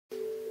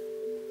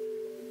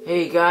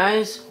Hey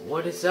guys,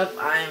 what is up?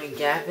 I'm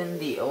Gavin,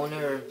 the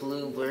owner of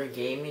Blue Blur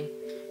Gaming.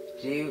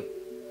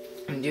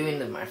 I'm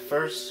doing my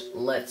first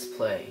Let's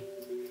Play.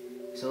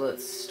 So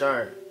let's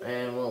start.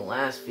 And well,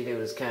 last video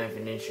was kind of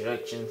an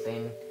introduction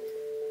thing.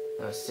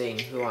 I was saying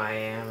who I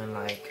am and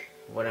like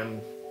what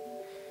I'm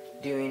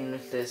doing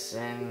with this,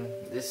 and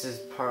this is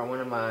part one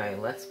of my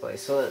Let's Play.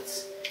 So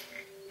let's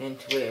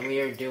into it.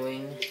 We are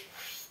doing.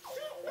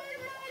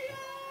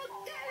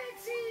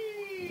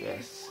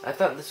 Yes, I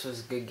thought this was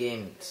a good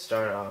game to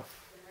start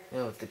off,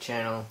 with the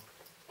channel.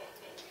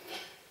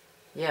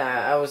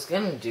 Yeah, I was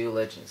gonna do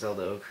Legend of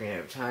Zelda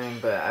Ocarina of Time,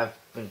 but I've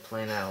been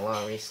playing that a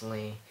lot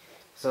recently,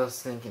 so I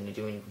was thinking of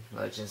doing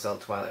Legend of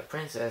Zelda Twilight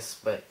Princess,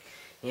 but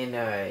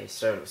I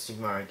started with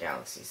Super Mario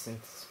Galaxy, since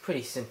it's a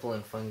pretty simple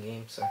and fun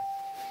game, so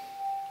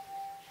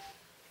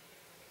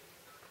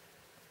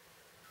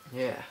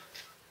yeah.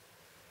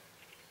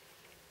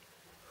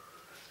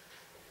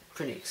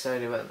 Pretty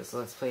excited about this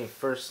Let's Play.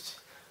 First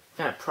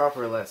kind of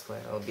proper Let's Play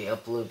I'll be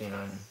uploading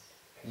on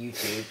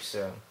YouTube,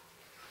 so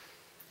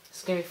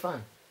it's gonna be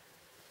fun.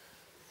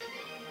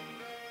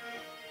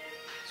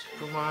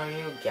 Super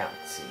Mario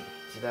Galaxy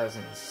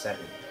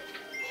 2007,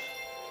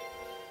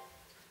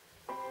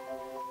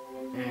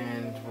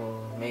 and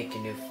we'll make a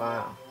new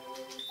file.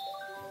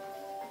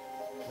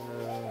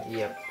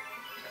 Yep,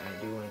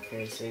 I do want to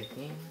create a save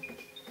game,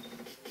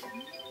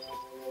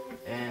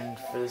 and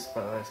for this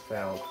Let's Play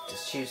I'll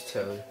just choose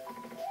Toad.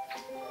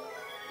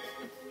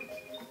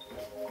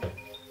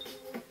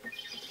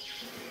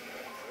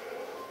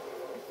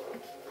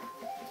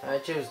 I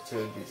chose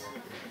Toad because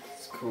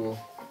it's cool.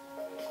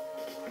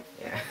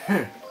 Yeah.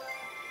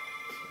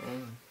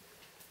 And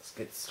let's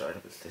get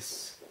started with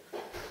this.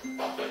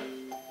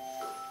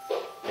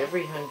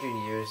 Every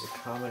 100 years, a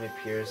comet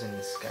appears in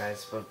the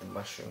skies above the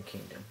Mushroom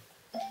Kingdom.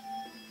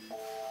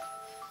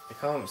 The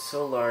comet was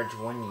so large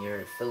one year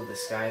it filled the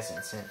skies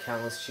and sent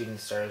countless shooting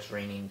stars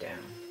raining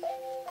down.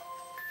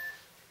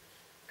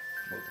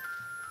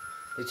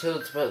 The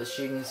Toads brought the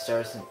shooting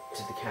stars to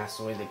the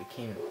castle where they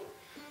became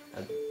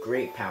a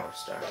great power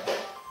star.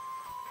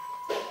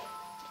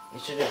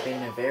 It should have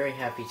been a very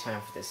happy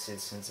time for the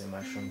citizens of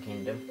Mushroom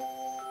Kingdom.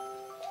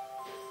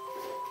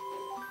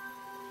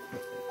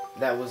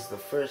 That was the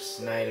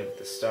first night of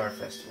the Star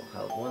Festival,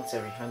 held once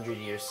every 100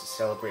 years to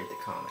celebrate the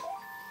comet.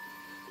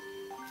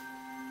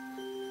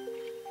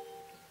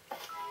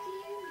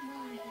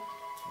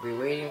 We're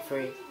waiting for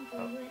you.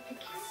 Oh.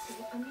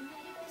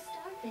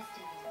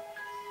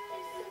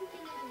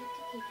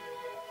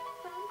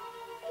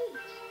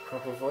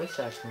 Proper voice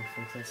acting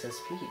from Princess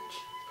Peach.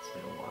 It's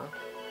been a while.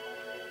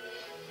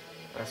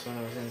 Last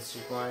one was in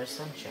Super Mario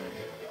Sunshine.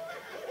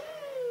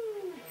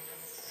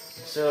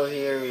 So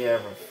here we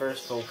have our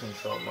first full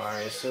control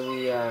Mario. So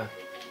we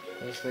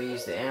basically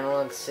use the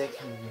analog stick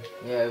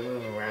and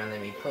move around, then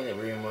we point the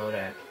remote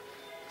at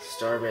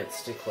star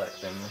bits to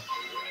collect them.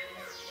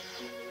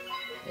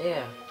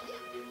 Yeah.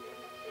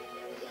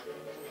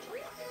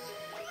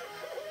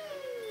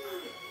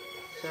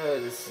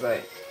 So this is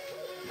like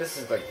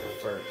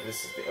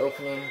the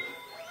opening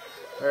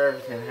where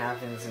everything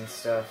happens and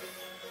stuff.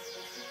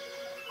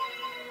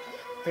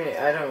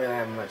 I don't really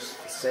have much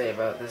to say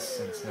about this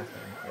since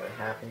nothing really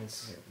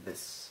happens.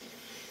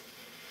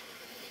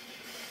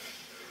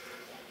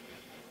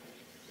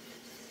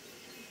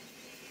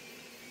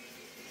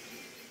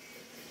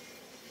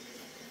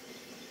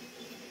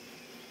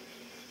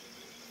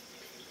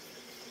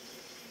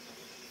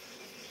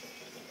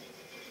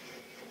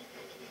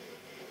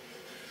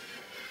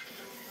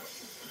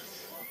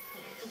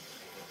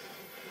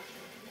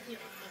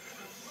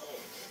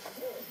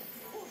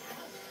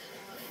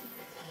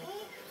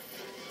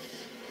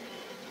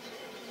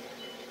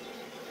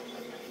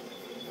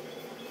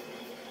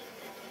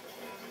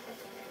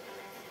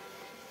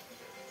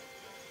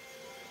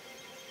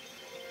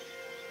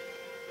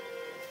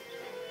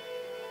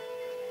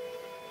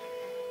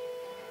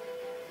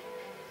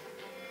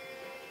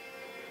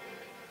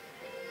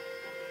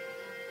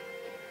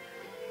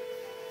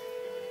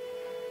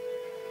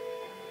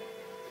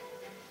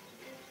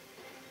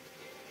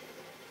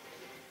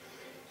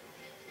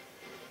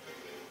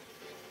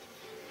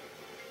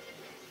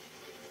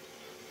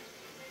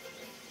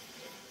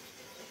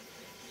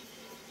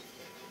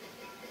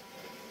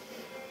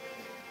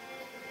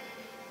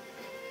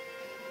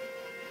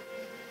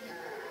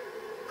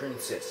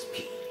 Princess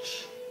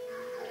Peach,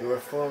 you are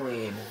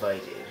formally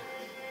invited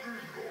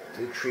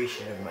to the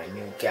creation of my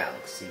new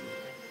galaxy.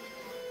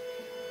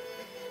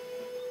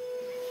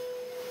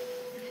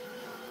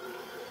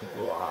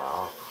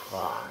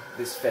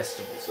 This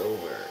festival's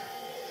over.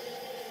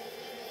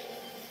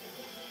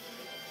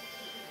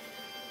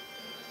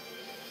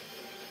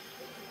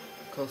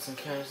 Close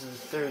Encounters of the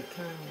Third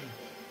Kind.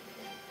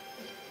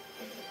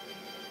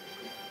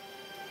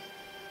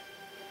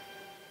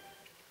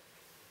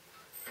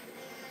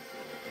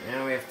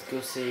 Now we have to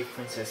go save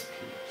Princess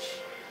Peach.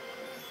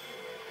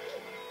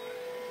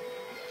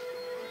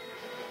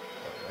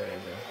 Oh, there we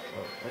go.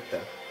 Oh, what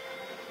the?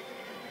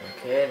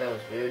 Okay, that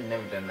was weird.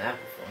 Never done that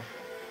before.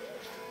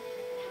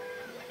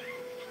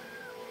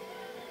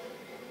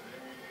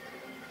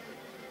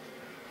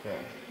 Okay.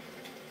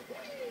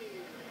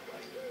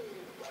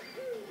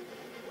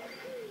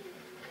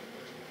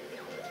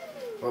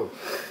 Whoa.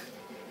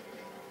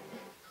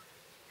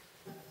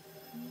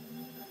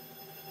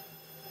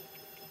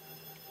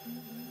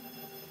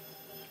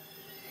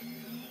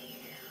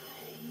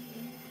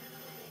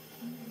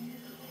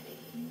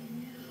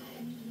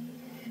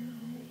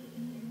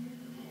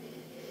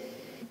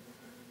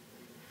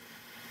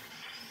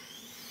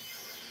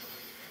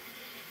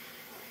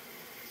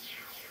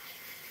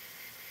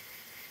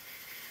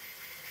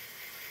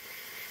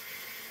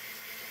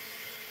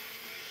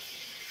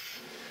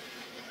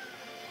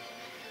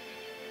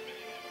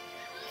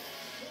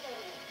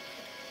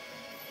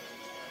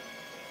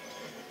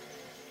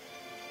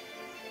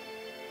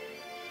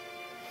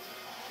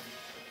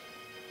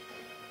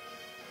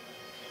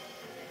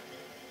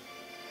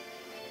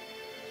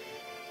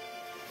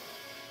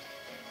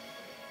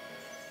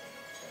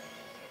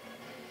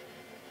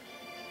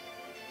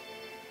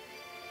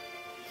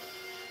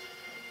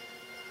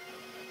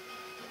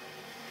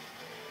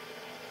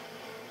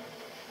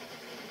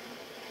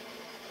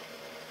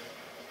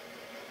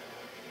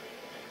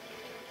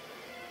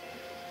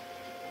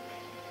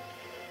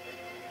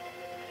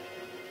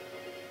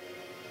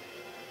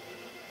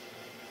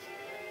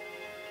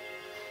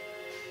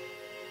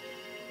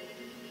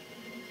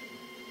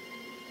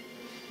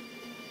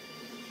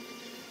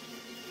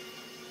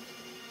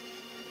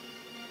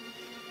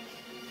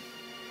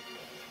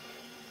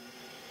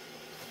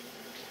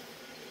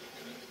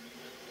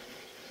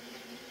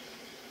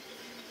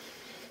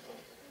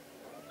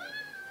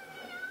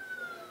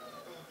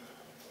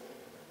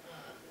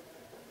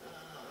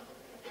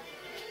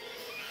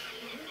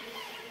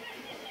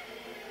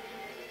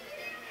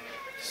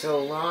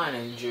 So long,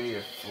 enjoy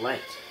your flight.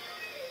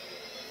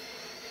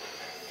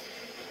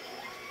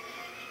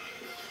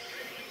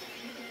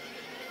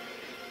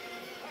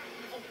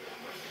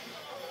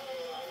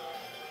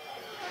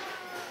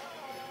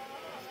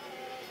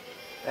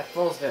 That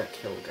fool's gonna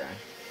kill a guy.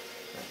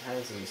 Like, how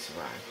does he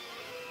survive?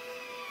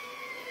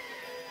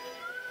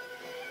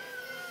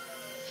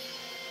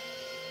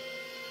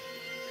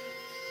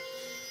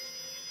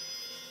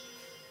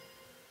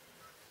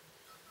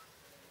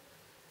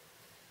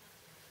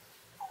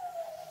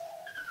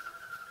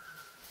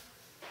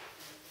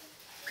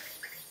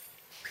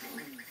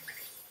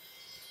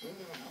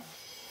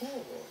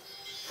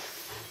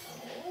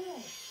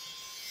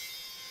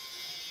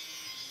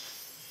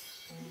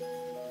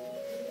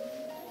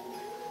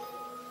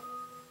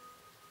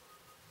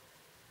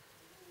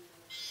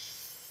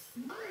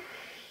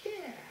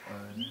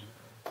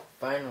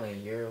 Finally,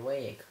 you're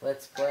awake.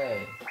 Let's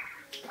play.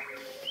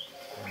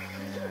 Oh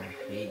man,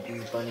 I hate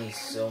these bunnies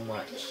so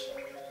much.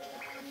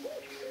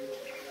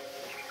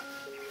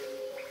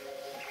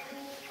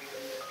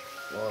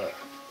 Well,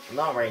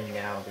 not right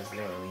now because they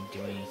don't really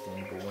do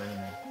anything, but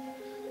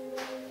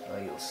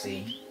when, you'll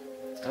see.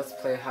 Let's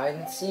play hide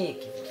and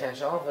seek. If you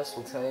catch all of us,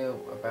 we'll tell you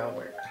about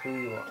who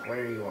you are,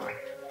 where you are.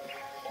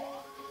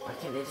 Why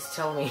can't they just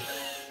tell me?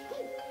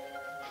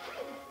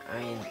 I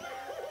mean,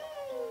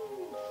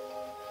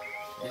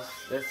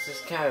 that's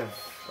just kind of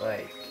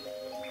like,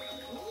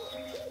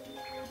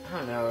 I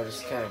don't know,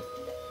 just kind of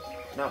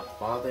not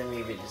bother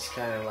me, but just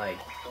kind of like,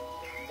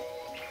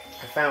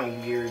 I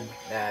found weird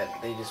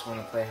that they just want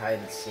to play hide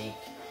and seek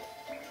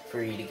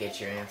for you to get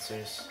your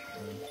answers.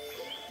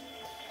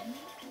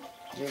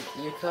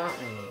 You caught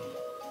me.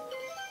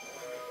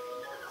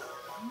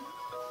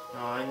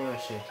 Oh, I knew I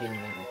should have hidden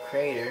in the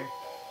crater.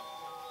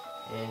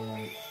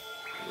 And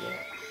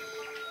yeah,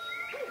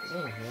 it's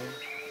in here.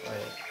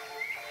 Wait.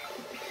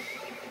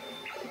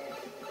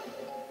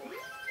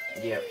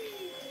 Yep.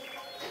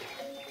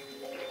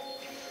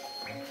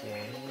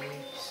 Okay.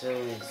 So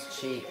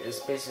it's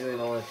basically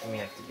the only thing we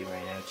have to do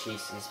right now.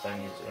 Chase these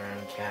bunnies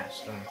around,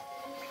 catch them.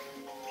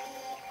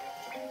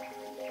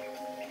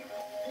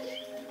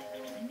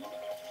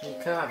 He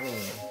caught me.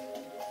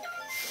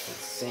 It's the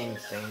same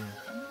thing.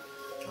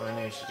 Oh, I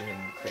know you should do it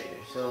in the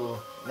crater.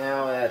 So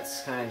now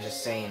that's kind of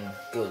just saying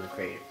go to the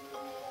crater.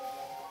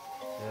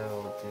 So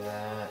we'll do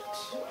that.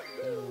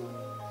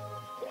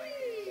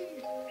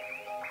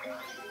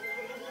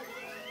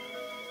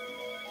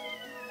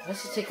 Why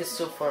does it take us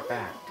so far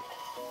back?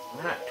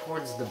 We're not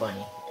towards the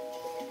bunny.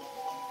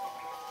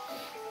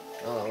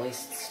 Well, at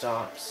least it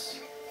stops.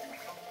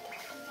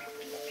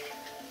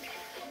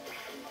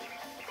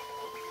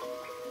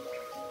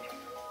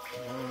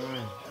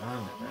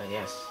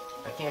 Yes.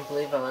 I can't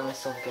believe I let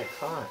myself get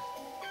caught.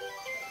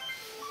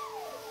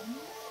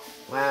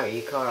 Wow,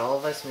 you caught all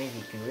of us? Maybe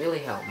you can really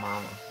help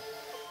Mama.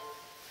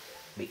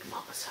 Big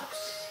Mama's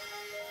house.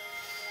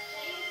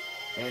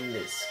 And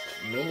this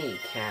mini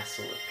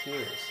castle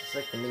appears. It's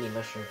like the mini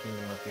Mushroom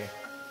Kingdom up here.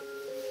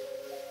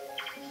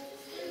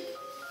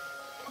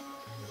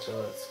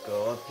 So let's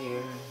go up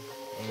here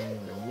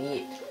and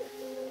meet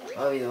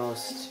probably the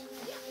most,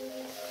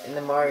 in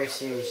the Mario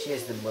series, she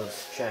has the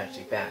most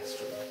tragic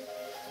backstory.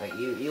 Like,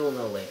 you'll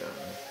know later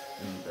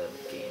on in the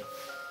game.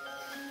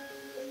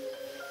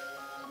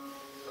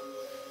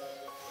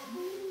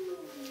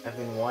 I've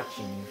been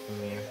watching you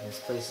from here. This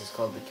place is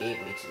called the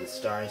Gateway to the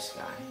Starry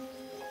Sky.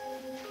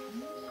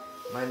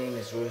 My name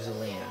is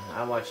Rosalina.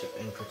 I watch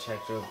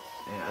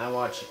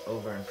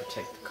over and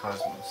protect the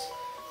cosmos.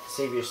 To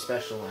save your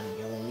special one,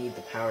 you will need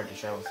the power to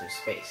travel through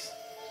space.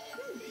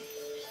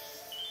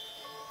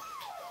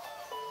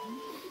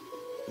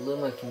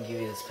 Luma can give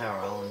you this power.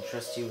 I'll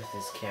entrust you with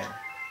his care.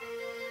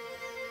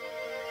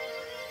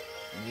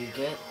 You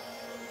get...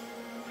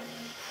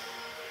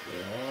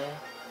 Yeah...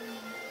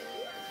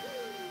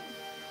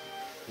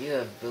 You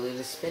have the ability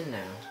to spin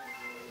now.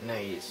 No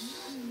use.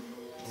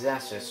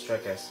 Disaster has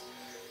struck us,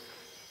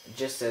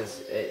 just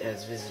as it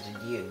has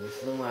visited you.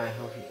 With Luma, I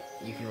hope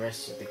you can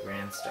rescue the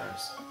grand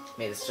stars.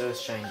 May the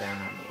stars shine down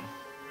on you.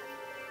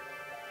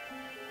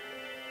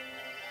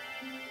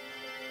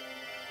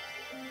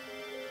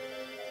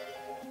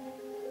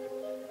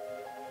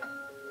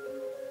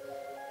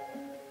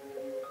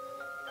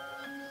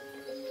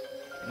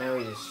 Now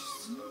we just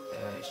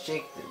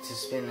shake to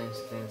spin into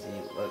things that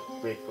you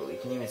break, but we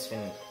can even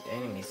spin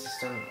enemies to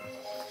stun them.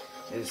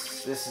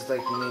 This is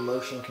like the new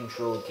motion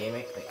control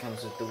gimmick that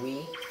comes with the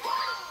Wii.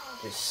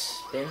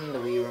 Just spin the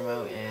Wii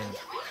remote and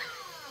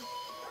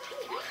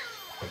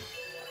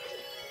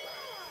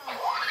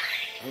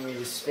we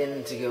just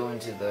spin to go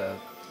into the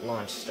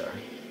launch star.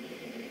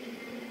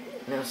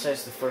 Now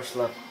starts the first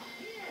level.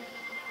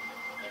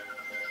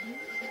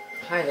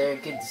 Hi there,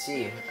 good to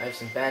see you. I have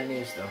some bad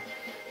news though.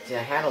 See,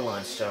 I had a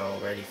launch star all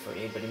ready for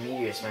you, but a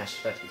meteor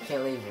smashed it up. You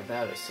can't leave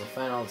without it, so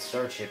find all the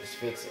starships,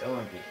 fix it,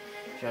 and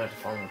try not to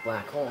fall in the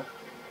black hole.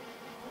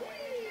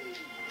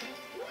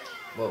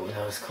 Whoa,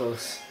 that was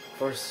close.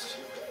 First,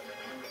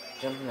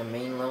 jump in the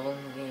main level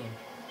in the game.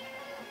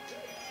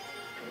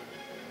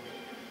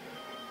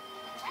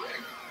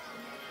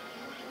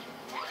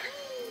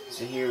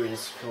 So here we're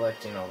just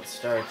collecting all the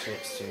star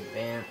chips to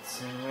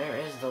advance, and where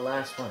is the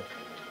last one?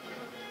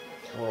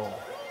 Whoa,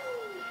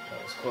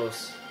 that was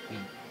close. Be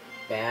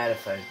bad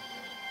if I...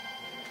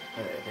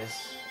 Oh, there it is.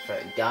 If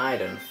I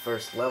died on the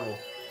first level.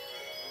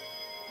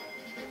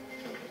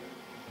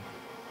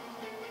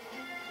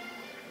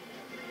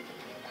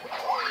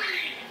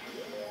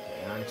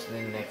 Okay, on to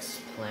the next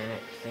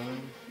planet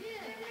thing.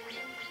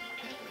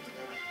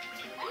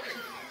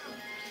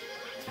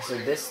 So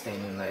this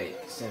thing,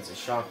 like, sends a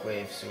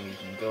shockwave so we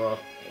can go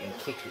up and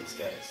kick these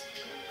guys.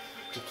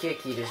 To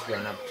kick, you just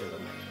run up to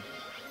them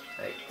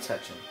and, like,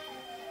 touch them.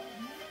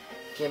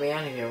 Get me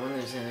out of here. When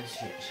there's in this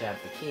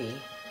shaft, the key.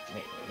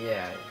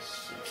 Yeah,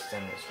 it's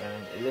extend this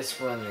round. This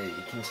one,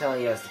 you can tell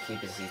he has the key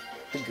because he's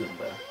the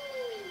Goomba.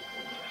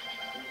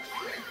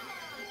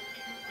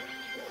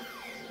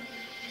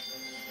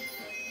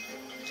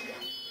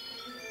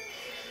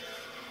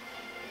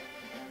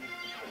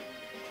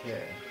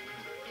 Okay.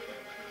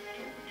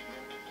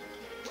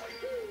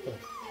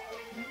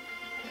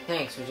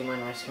 Thanks, would you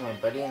mind rescuing my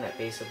buddy in that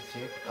base up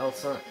too? I'll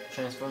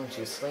transform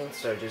into a slain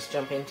star. Just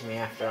jump into me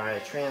after I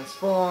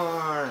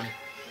transform!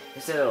 I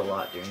said it a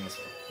lot during this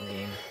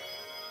game.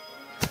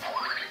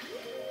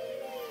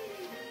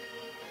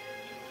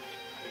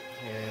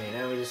 Okay,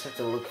 now we just have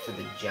to look for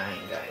the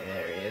giant guy.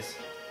 There he is.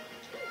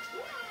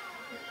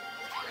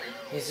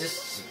 He's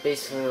just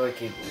basically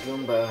like a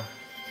Goomba.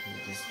 He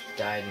just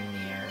died in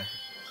the air.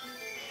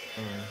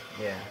 And,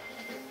 yeah.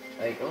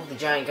 Like, oh, the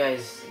giant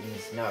guy's,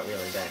 he's not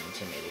really that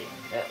intimidating.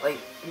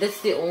 That's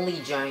the only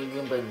giant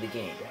Goomba in the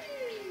game.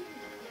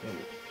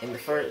 In the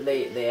first,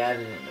 they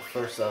added it in the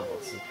first level,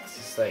 so it's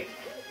just like,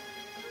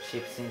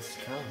 shape things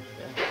to come,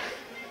 yeah.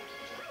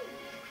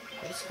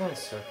 I just go in a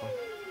circle.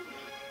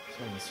 Just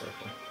go in a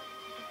circle.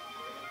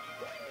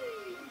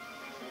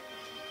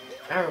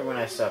 I remember when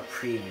I saw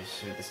previews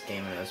for this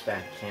game when I was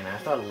back in Canada, I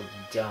thought it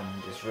looked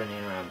dumb, just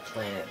running around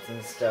planets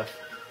and stuff.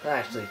 I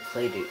actually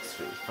played it, it's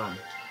really fun.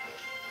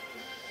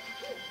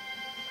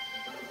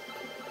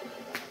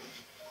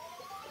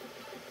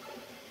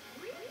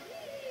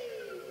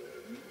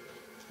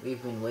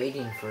 We've been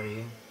waiting for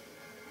you.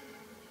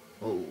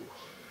 Oh,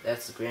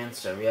 that's the Grand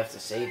Star. We have to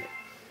save it.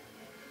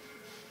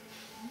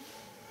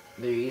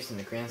 They're using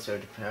the Grand Star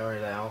to power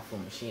the Alpha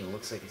machine. It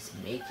looks like it's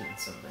making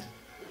something.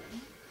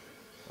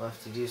 We'll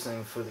have to do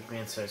something before the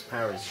Grand Star's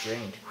power is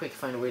drained. Quick,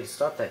 find a way to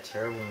stop that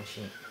terrible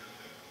machine.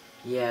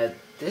 Yeah,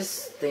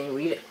 this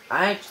thing,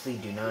 I actually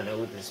do not know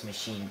what this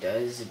machine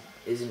does. It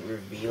isn't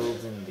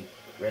revealed in the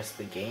rest of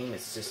the game.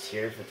 It's just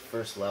here for the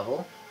first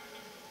level.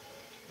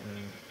 And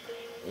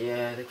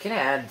yeah, they could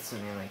add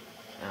something like,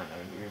 I don't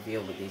know,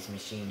 reveal what these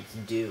machines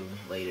do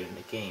later in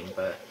the game,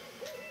 but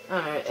I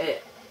don't know,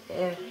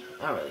 I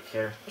don't really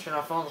care. Turn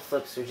off all the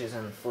flip switches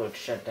on the floor to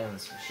shut down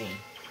this machine.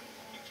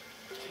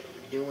 That's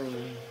what we're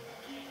doing.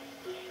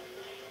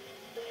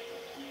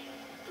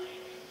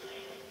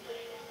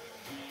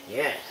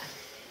 Yeah.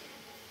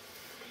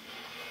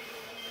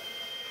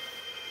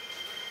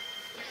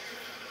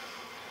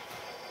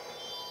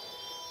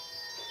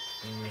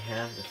 And we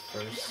have the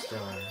first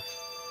star.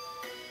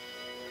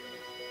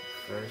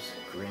 First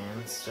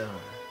Grand Star.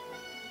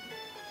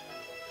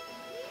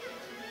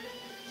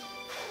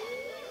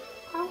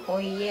 Oh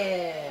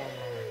yeah!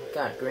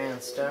 Got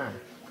Grand Star.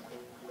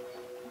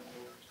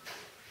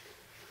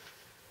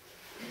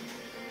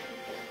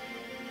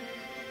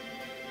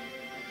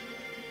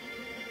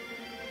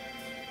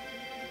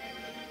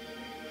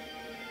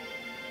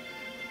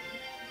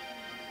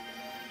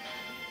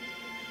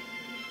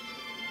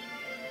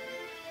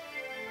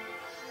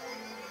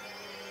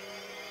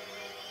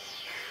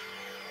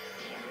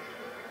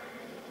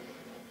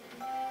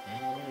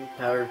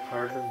 powered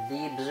part of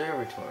the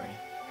observatory.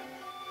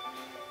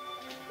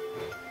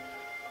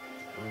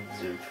 The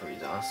observatory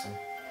is awesome.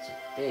 It's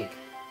big.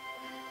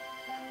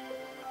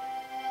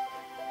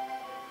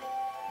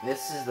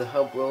 This is the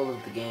hub world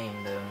of the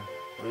game, the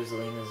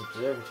Rosalina's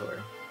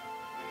Observatory.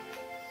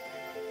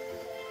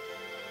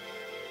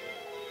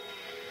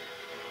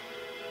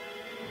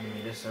 And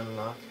we just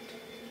unlocked.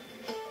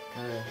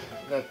 We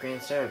got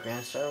Grand Star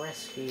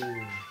Rescue. Got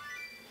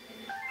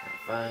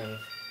 5. Now,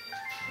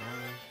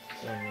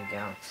 it's a new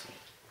galaxy.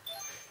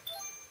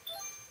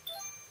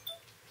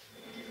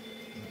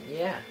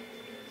 Yeah.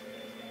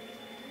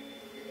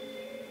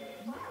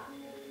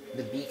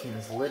 The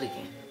beacon's lit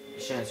again.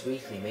 It shines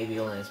weakly, maybe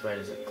only as bright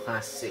as a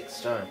Class 6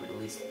 star, but at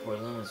least the poor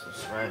lumens will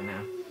survive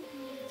now.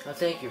 I'll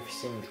thank you for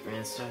saving the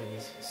Grand Star.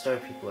 These star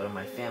people are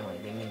my family.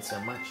 They mean so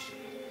much to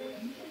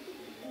me.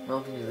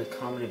 Welcome to the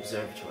Comet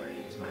Observatory.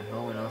 It is my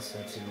home and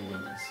also to the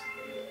Lumens.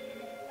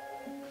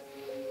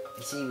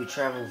 You see, we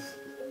traveled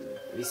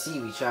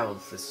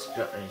through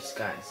the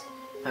skies.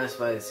 Passed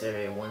by this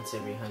area once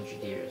every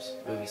 100 years,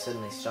 but we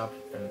suddenly stopped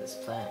in front of this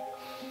planet.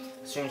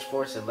 A strange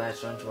force had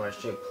latched onto our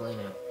ship,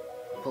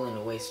 pulling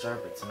away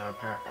starbits and our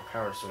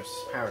power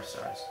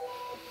stars.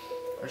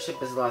 Our ship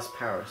has lost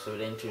power, so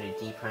it entered a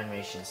deep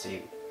hibernation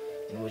state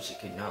in which it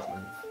could not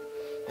move.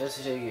 Those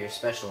who took your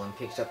special and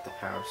picked up the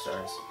power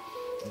stars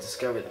and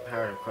discovered the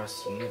power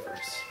across the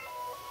universe.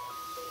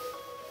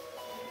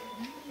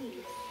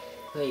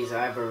 Please,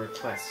 I have a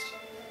request.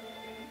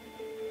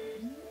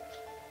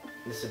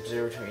 This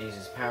observatory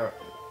uses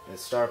the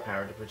star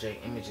power to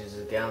project images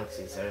of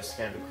galaxies that are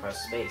scattered across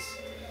space,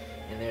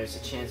 and there is a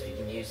chance we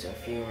can use a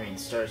few remaining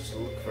stars to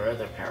look for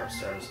other power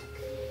stars.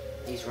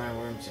 These round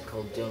worms are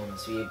called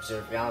domes. We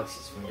observe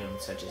galaxies from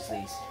domes such as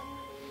these.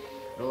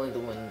 The only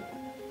one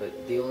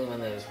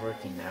that is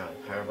working now,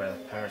 powered by the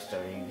power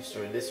star you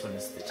restored this one,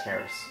 is the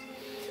Terrace.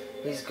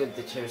 Please go to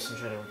the Terrace and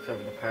try to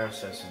recover the power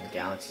stars from the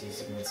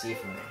galaxies you can see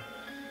from there.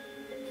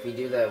 If we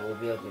do that, we'll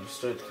be able to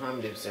restore the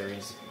Comet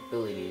Observatory's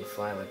ability to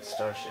fly like a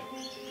starship.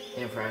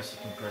 Then perhaps we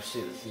can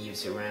pursue the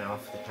thieves who ran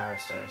off the power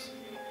stars.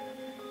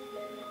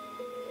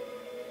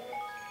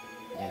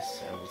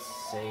 Yes, I will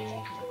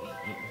say.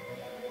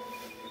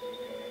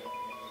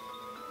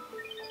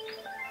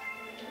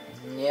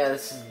 Yeah,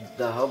 this is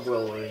the hub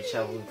world where we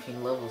travel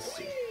between levels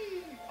to.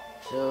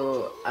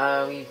 So,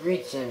 we've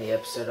reached the end of the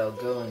episode. I'll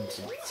go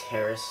into the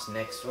Terrace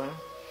next one.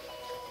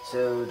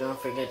 So, don't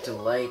forget to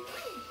like,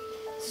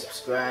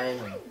 subscribe,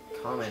 and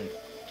comment.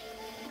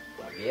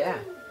 Yeah.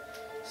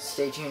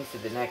 Stay tuned for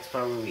the next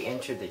part where we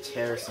enter the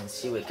Terrace and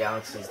see what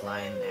galaxies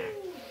lie in there.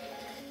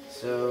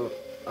 So,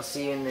 I'll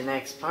see you in the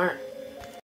next part.